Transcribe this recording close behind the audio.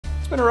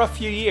been a rough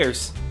few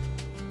years.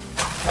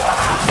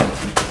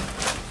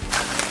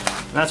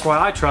 And that's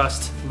why I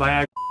trust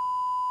Viagra.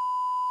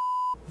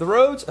 The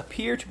roads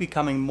appear to be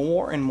becoming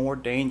more and more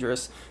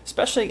dangerous,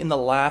 especially in the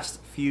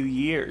last few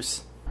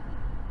years.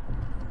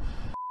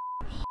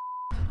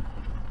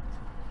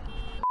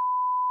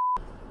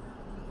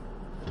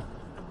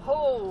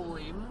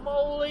 Holy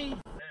moly!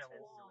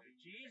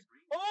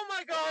 Oh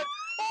my god!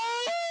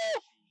 Oh!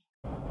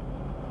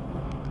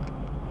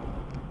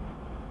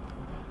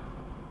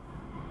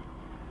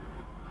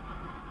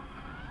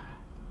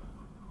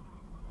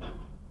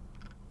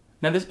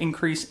 Now, this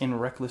increase in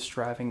reckless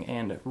driving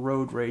and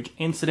road rage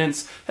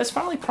incidents has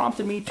finally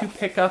prompted me to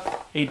pick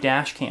up a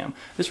dash cam.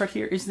 This right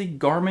here is the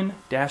Garmin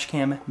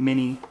Dashcam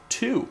Mini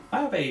 2.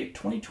 I have a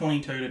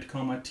 2020 Toyota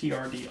Tacoma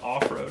TRD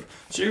off-road.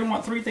 So you're gonna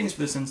want three things for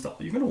this install.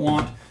 You're gonna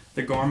want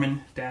the Garmin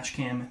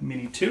Dashcam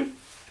Mini 2.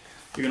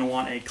 You're gonna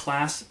want a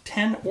Class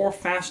 10 or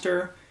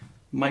faster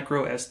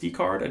micro SD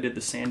card. I did the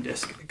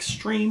SanDisk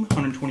Extreme,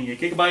 128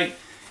 gigabyte.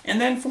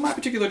 And then for my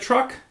particular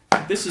truck,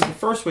 this is the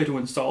first way to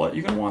install it.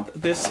 You're going to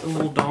want this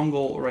little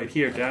dongle right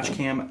here,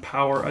 Dashcam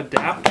Power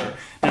Adapter.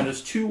 Now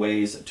there's two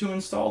ways to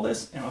install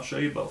this, and I'll show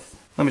you both.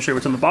 Let me show you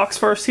what's in the box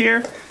first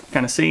here.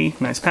 Kind of see,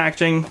 nice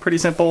packaging, pretty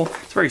simple.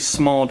 It's a very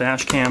small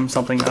dash cam,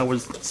 something I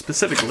was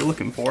specifically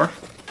looking for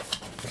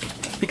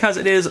because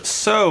it is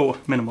so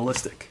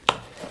minimalistic.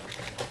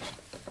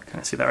 Kind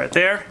of see that right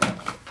there.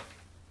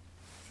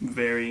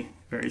 Very,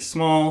 very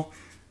small,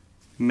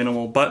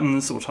 minimal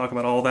buttons. So we'll talk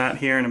about all that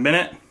here in a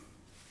minute.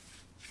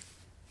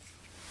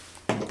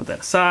 Put that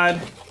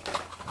aside.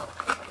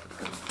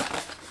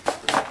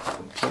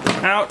 Pull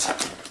it out.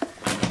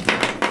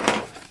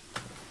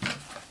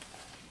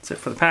 That's it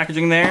for the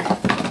packaging there.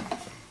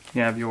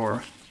 You have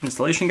your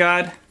installation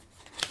guide,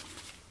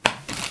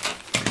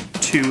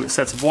 2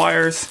 sets of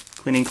wires,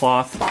 cleaning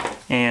cloth,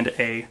 and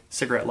a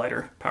cigarette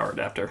lighter power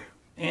adapter.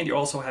 And you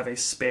also have a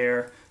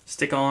spare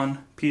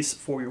stick-on piece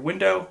for your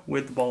window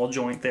with the ball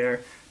joint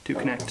there to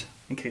connect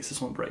in case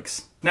this one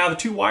breaks. Now the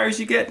 2 wires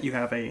you get, you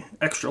have a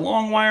extra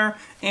long wire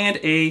and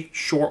a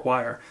short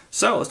wire.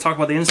 So let's talk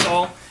about the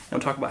install and we'll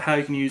talk about how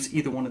you can use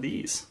either one of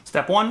these.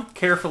 Step 1,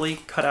 carefully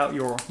cut out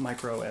your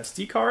micro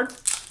SD card.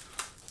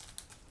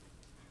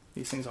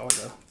 These things are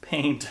always a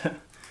pain to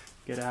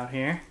get out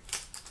here.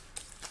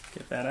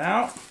 Get that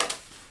out.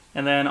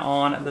 And then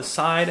on the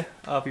side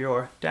of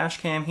your dash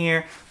cam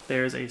here,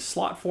 there's a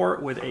slot for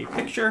it with a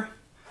picture.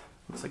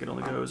 Looks like it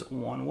only goes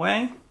one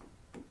way.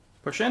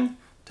 Push in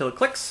till it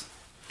clicks.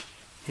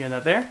 Hear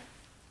that there?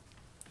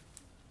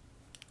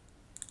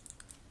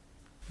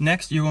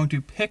 Next, you're going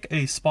to pick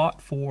a spot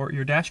for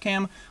your dash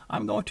cam.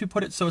 I'm going to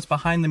put it so it's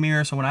behind the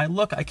mirror, so when I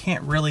look, I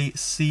can't really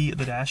see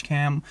the dash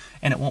cam,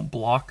 and it won't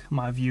block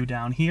my view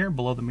down here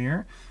below the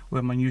mirror,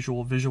 where my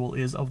usual visual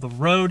is of the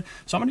road.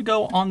 So I'm going to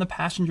go on the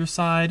passenger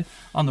side,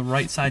 on the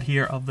right side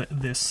here of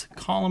this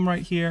column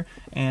right here,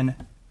 and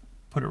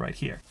put it right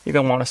here. You're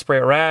going to want to spray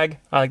a rag.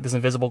 I like this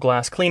invisible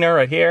glass cleaner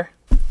right here.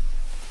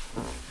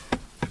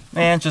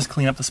 And just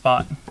clean up the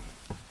spot.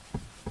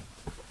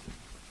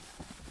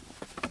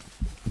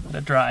 Let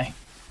it dry.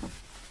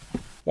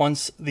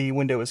 Once the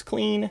window is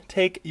clean,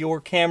 take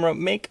your camera,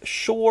 make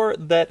sure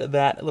that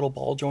that little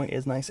ball joint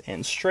is nice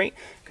and straight,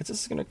 because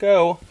this is going to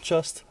go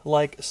just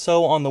like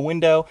so on the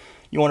window.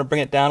 You want to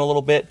bring it down a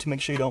little bit to make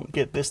sure you don't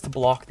get this to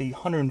block the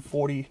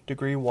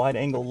 140-degree wide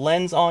angle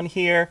lens on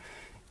here.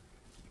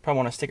 You probably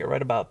want to stick it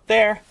right about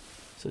there.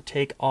 So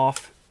take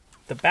off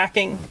the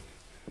backing,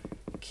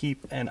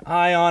 keep an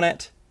eye on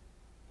it,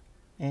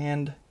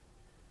 and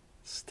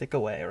stick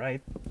away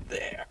right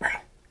there.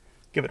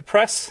 Give it a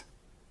press,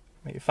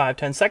 maybe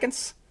 5-10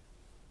 seconds,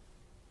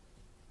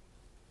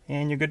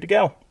 and you're good to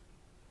go.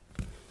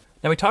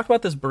 Now, we talked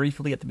about this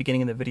briefly at the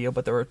beginning of the video,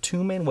 but there are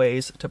 2 main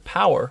ways to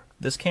power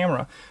this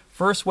camera.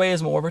 First way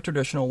is more of a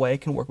traditional way,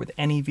 can work with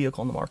any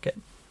vehicle on the market.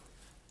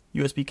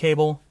 USB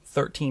cable,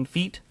 13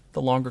 feet,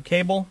 the longer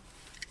cable.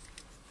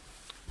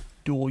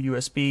 Dual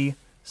USB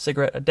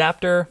cigarette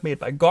adapter made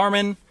by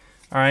Garmin.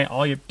 All right,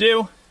 all you have to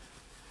do,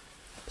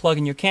 plug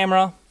in your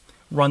camera,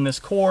 run this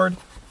cord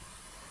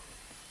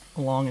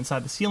along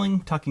inside the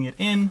ceiling, tucking it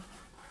in,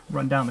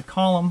 run down the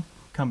column,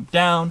 come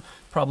down,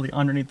 probably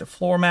underneath the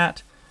floor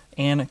mat,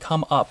 and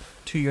come up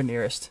to your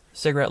nearest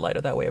cigarette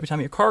lighter. That way, every time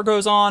your car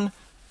goes on,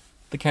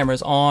 the camera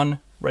is on,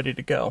 ready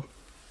to go.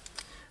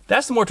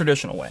 That's the more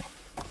traditional way.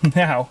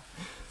 Now,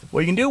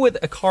 what you can do with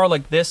a car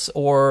like this,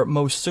 or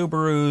most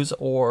Subarus,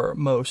 or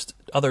most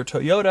other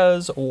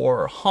Toyotas,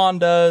 or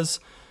Hondas,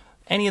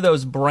 any of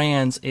those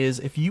brands, is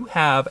if you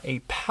have a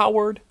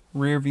powered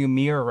rear view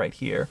mirror right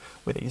here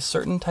with a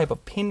certain type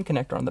of pin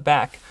connector on the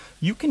back,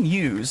 you can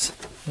use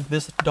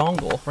this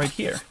dongle right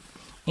here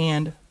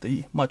and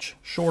the much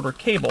shorter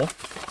cable.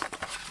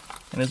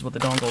 And this is what the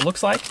dongle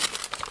looks like.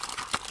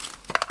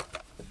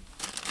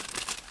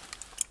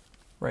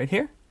 Right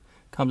here.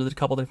 Comes with a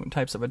couple different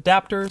types of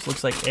adapters.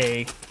 Looks like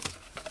a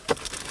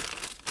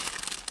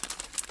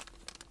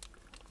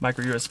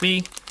micro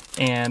USB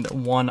and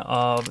one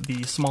of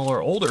the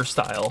smaller, older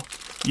style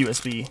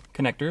USB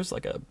connectors,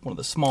 like one of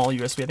the small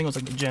USB. I think it was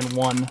like the Gen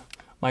 1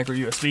 micro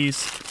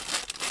USBs.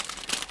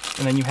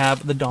 And then you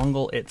have the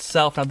dongle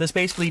itself. Now this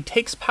basically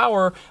takes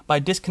power by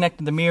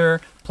disconnecting the mirror,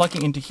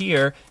 plugging into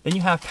here. Then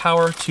you have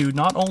power to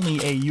not only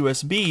a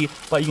USB,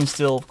 but you can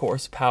still, of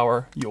course,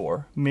 power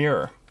your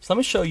mirror. So let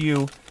me show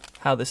you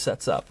how this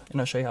sets up, and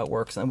I'll show you how it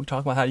works. And we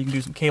talk about how you can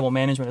do some cable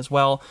management as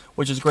well,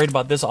 which is great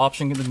about this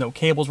option because there's no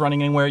cables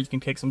running anywhere. You can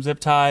take some zip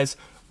ties,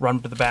 run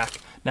them to the back.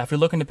 Now, if you're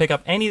looking to pick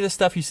up any of this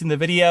stuff you see in the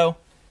video,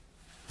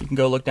 you can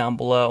go look down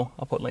below.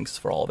 I'll put links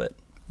for all of it.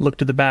 Look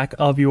to the back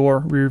of your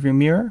rear view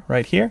mirror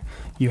right here.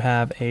 You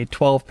have a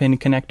 12-pin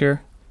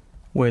connector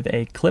with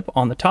a clip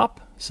on the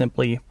top.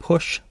 Simply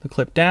push the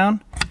clip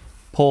down,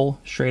 pull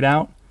straight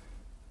out.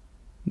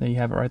 There you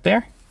have it right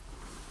there.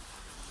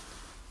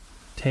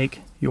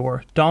 Take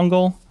your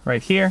dongle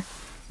right here.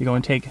 You're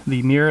going to take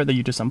the mirror that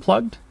you just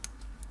unplugged,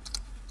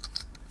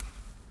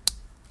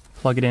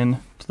 plug it in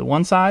to the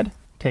one side,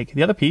 take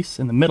the other piece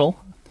in the middle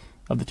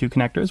of the two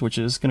connectors, which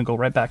is going to go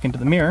right back into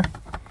the mirror.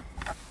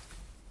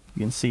 You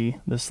can see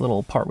this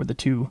little part with the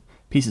two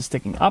pieces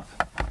sticking up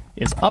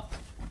is up.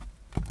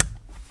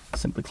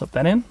 Simply clip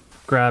that in.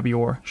 Grab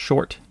your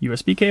short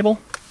USB cable.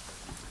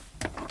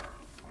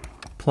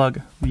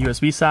 Plug the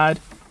USB side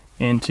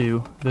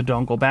into the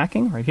dongle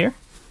backing right here.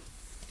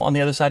 On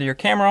the other side of your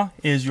camera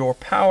is your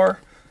power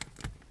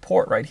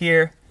port right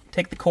here.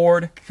 Take the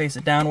cord, face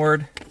it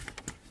downward,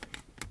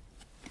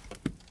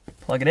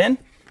 plug it in.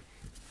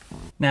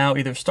 Now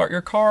either start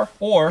your car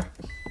or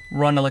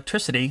run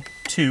electricity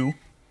to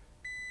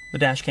the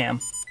dash cam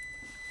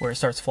where it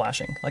starts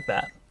flashing like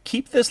that.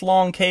 Keep this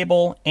long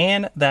cable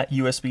and that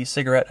USB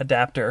cigarette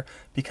adapter,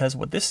 because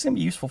what this is going to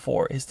be useful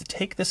for is to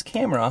take this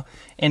camera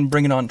and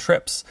bring it on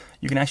trips.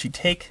 You can actually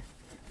take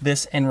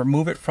this and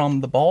remove it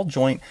from the ball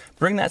joint,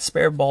 bring that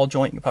spare ball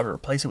joint, you can probably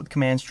replace it with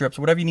command strips,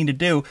 whatever you need to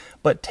do,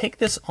 but take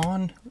this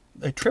on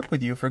a trip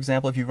with you. For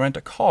example, if you rent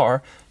a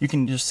car, you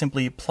can just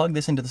simply plug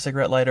this into the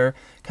cigarette lighter,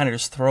 kind of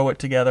just throw it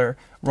together,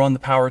 run the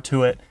power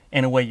to it,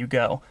 and away you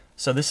go.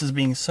 So this is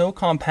being so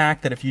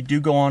compact that if you do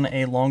go on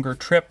a longer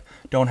trip,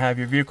 don't have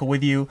your vehicle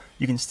with you,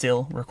 you can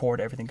still record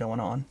everything going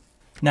on.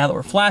 Now that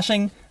we're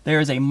flashing, there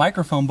is a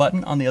microphone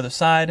button on the other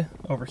side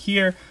over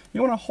here.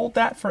 You want to hold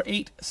that for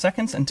 8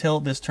 seconds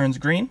until this turns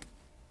green.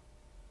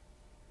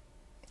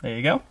 There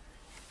you go.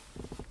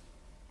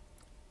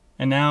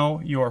 And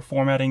now you are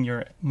formatting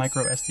your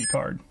micro SD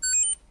card.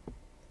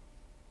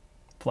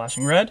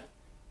 Flashing red.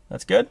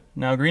 That's good.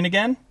 Now green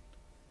again.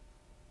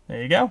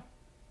 There you go.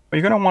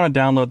 You're going to want to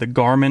download the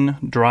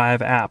Garmin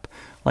Drive app.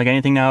 Like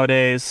anything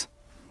nowadays,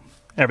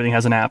 everything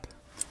has an app.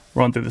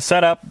 Run through the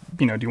setup.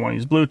 Do you want to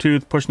use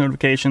Bluetooth, push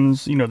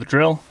notifications? You know the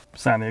drill.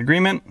 Sign the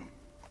agreement.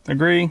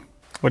 Agree.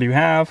 What do you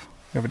have?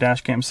 You have a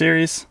dash cam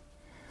series.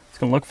 It's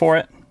going to look for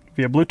it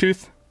via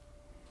Bluetooth.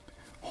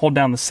 Hold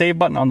down the save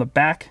button on the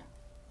back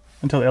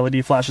until the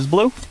LED flashes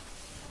blue.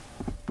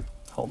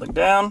 Hold it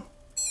down.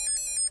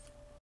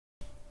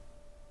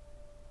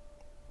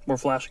 We're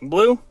flashing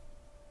blue.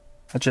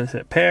 Let's just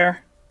hit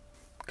pair.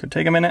 Could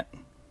take a minute.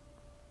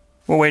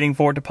 We're waiting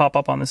for it to pop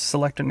up on this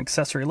select an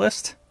accessory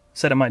list.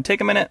 Said it might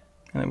take a minute,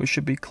 and then we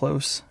should be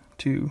close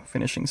to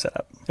finishing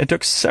setup. It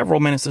took several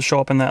minutes to show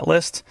up in that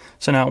list,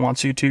 so now it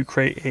wants you to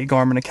create a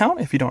Garmin account.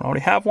 If you don't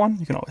already have one,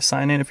 you can always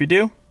sign in if you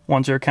do.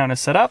 Once your account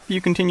is set up,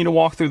 you continue to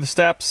walk through the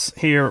steps.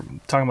 Here,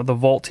 talking about the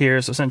vault here,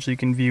 so essentially you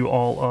can view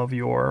all of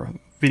your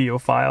video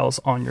files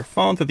on your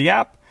phone through the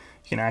app.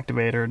 You can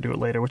activate or do it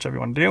later, whichever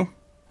you want to do.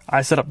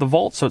 I set up the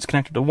vault so it's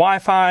connected to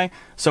Wi-Fi,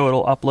 so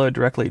it'll upload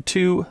directly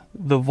to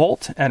the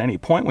vault at any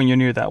point when you're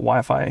near that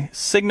Wi-Fi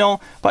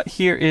signal. But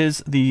here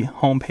is the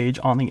home page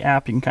on the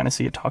app. You can kind of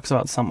see it talks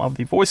about some of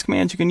the voice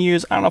commands you can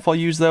use. I don't know if I'll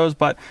use those,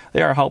 but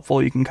they are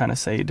helpful. You can kind of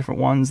say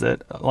different ones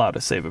that allow to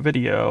save a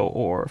video,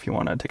 or if you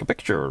want to take a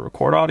picture,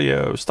 record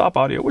audio, stop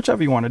audio,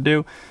 whichever you want to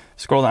do.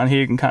 Scroll down here,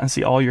 you can kind of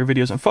see all your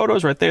videos and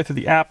photos right there through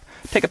the app.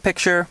 Take a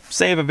picture,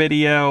 save a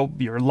video,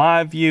 your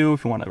live view,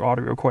 if you want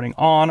audio recording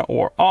on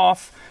or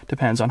off.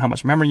 Depends on how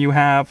much memory you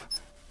have.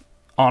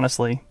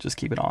 Honestly, just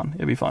keep it on.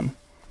 It'll be fun.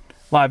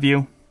 Live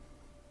view,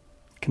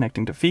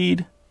 connecting to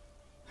feed,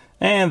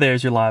 and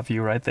there's your live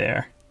view right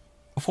there.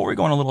 Before we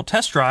go on a little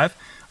test drive,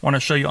 I want to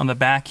show you on the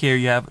back here,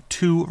 you have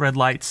 2 red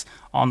lights.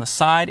 On the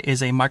side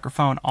is a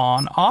microphone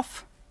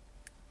on-off.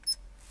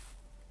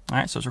 All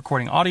right, so it's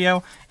recording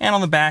audio, and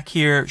on the back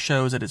here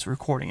shows that it's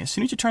recording. As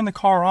soon as you turn the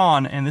car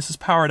on and this is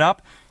powered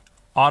up,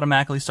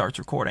 automatically starts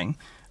recording.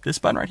 This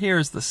button right here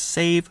is the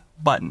save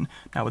button.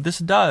 Now what this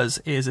does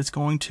is it's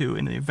going to,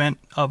 in the event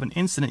of an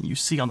incident you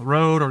see on the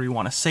road or you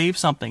want to save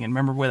something, and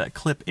remember where that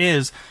clip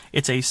is,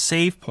 it's a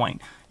save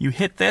point. You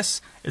hit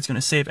this, it's going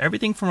to save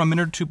everything from a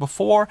minute or two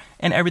before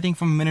and everything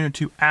from a minute or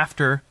two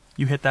after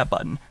you hit that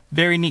button.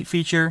 Very neat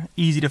feature,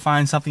 easy to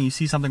find something, you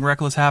see something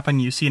reckless happen,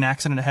 you see an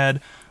accident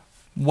ahead,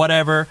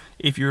 whatever,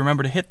 if you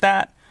remember to hit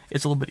that,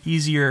 it's a little bit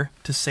easier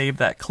to save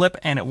that clip,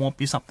 and it won't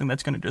be something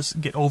that's going to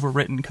just get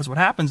overwritten, because what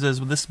happens is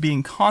with this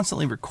being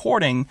constantly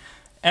recording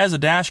as a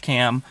dash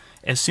cam,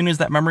 as soon as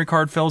that memory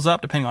card fills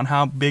up, depending on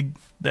how big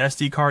the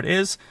SD card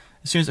is,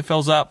 as soon as it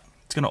fills up,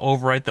 it's going to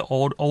overwrite the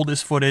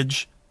oldest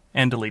footage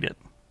and delete it.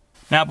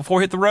 Now before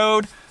we hit the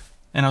road,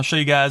 and I'll show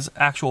you guys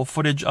actual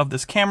footage of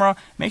this camera.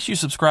 Make sure you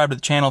subscribe to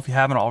the channel if you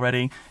haven't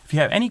already. If you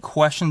have any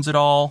questions at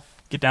all,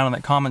 get down in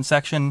that comment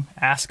section,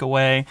 ask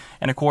away.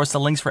 And of course, the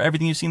links for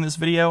everything you've seen in this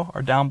video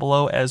are down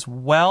below as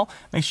well.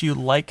 Make sure you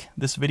like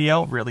this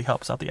video, it really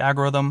helps out the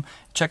algorithm.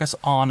 Check us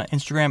on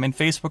Instagram and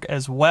Facebook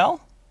as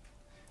well.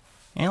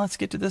 And let's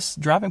get to this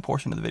driving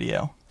portion of the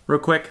video. Real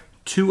quick,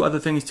 2 other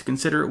things to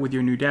consider with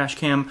your new dash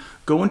cam.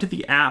 Go into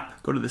the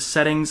app, go to the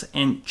settings,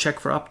 and check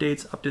for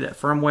updates. Update that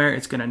firmware,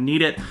 it's gonna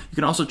need it. You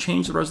can also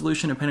change the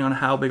resolution depending on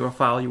how big of a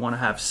file you wanna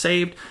have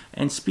saved.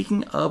 And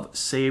speaking of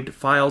saved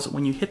files,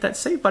 when you hit that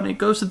save button, it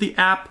goes to the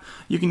app.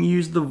 You can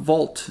use the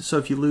vault. So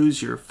if you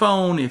lose your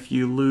phone, if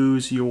you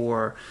lose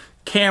your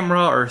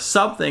camera or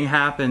something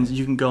happens,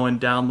 you can go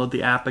and download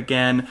the app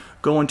again,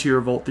 go into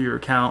your vault through your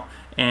account,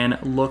 and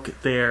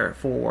look there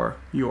for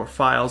your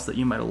files that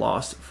you might have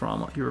lost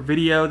from your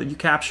video that you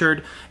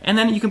captured. And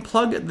then you can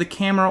plug the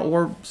camera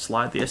or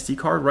slide the SD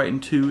card right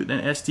into an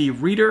SD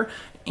reader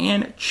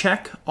and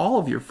check all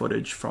of your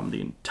footage from the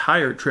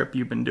entire trip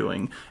you've been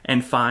doing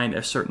and find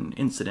a certain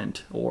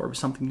incident or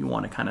something you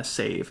want to kind of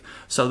save.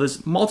 So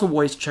there's multiple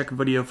ways to check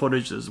video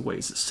footage. There's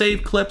ways to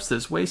save clips.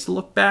 There's ways to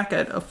look back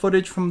at a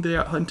footage from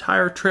the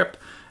entire trip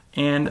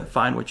and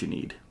find what you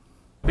need.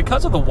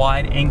 Because of the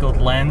wide-angled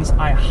lens,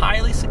 I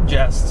highly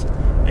suggest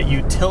that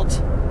you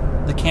tilt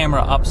the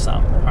camera up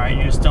some. All right,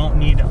 you just don't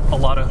need a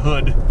lot of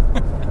hood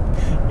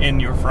in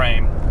your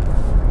frame.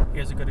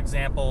 Here's a good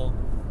example.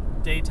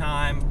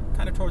 Daytime,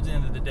 kind of towards the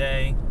end of the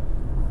day.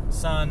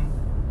 Sun,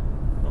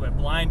 a little bit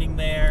blinding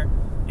there.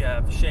 You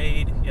have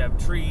shade, you have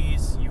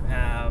trees, you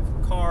have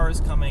cars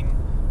coming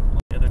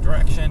the other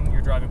direction.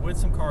 You're driving with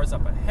some cars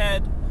up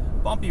ahead,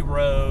 bumpy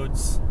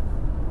roads.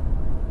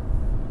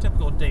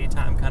 Typical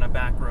daytime kind of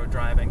back road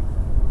driving.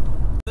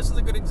 This is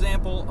a good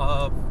example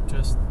of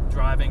just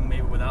driving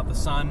maybe without the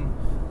sun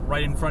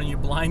right in front of you,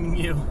 blinding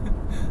you.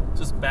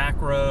 Just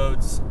back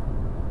roads,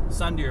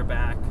 sun to your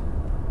back,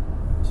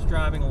 just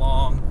driving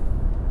along.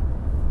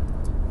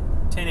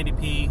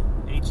 1080p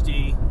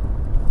HD,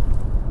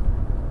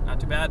 not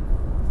too bad.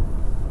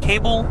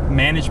 Cable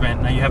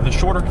management. Now you have the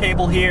shorter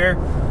cable here.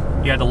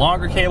 You have the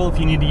longer cable if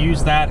you need to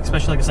use that,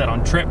 especially like I said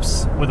on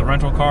trips with a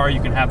rental car.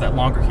 You can have that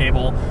longer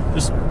cable,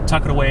 just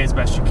tuck it away as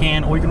best you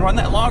can, or you can run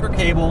that longer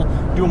cable,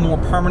 do a more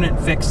permanent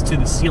fix to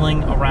the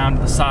ceiling around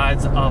the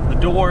sides of the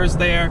doors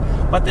there.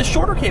 But this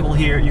shorter cable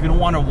here, you're going to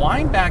want to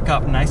wind back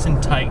up nice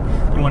and tight.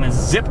 You want to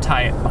zip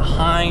tie it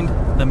behind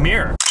the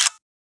mirror.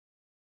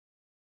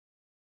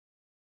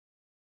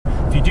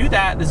 If you do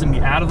that, this is going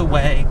to be out of the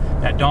way.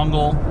 That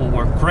dongle will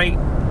work great.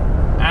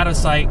 Out of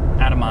sight,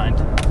 out of mind.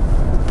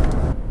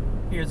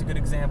 Here's a good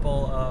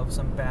example of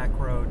some back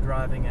road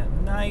driving at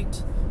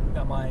night.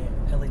 Got my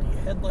LED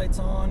headlights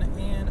on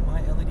and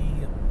my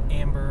LED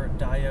amber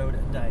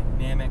diode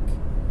dynamic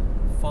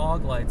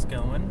fog lights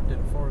going. Did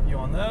a full review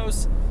on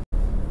those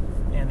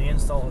and the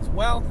install as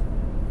well.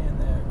 And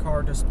the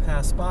car just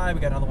passed by. We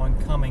got another one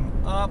coming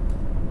up.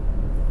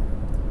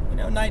 You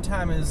know,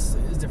 nighttime is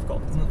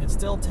difficult. It's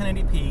still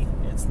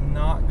 1080p. It's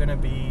not going to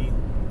be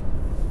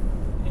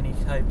any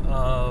type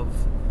of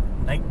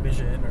night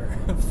vision or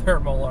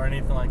thermal or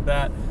anything like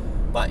that,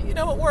 but you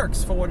know, it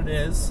works for what it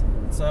is.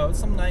 So it's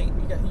some night,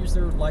 you got to use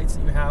the lights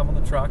that you have on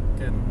the truck,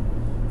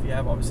 and if you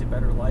have obviously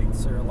better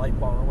lights or a light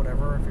bar or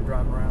whatever, if you're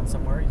driving around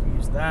somewhere, you can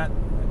use that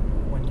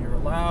when you're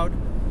allowed,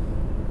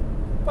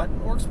 but it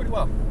works pretty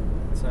well.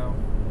 So,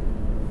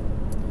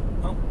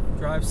 well,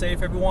 drive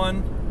safe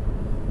everyone,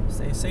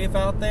 stay safe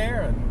out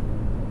there,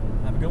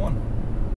 and have a good one.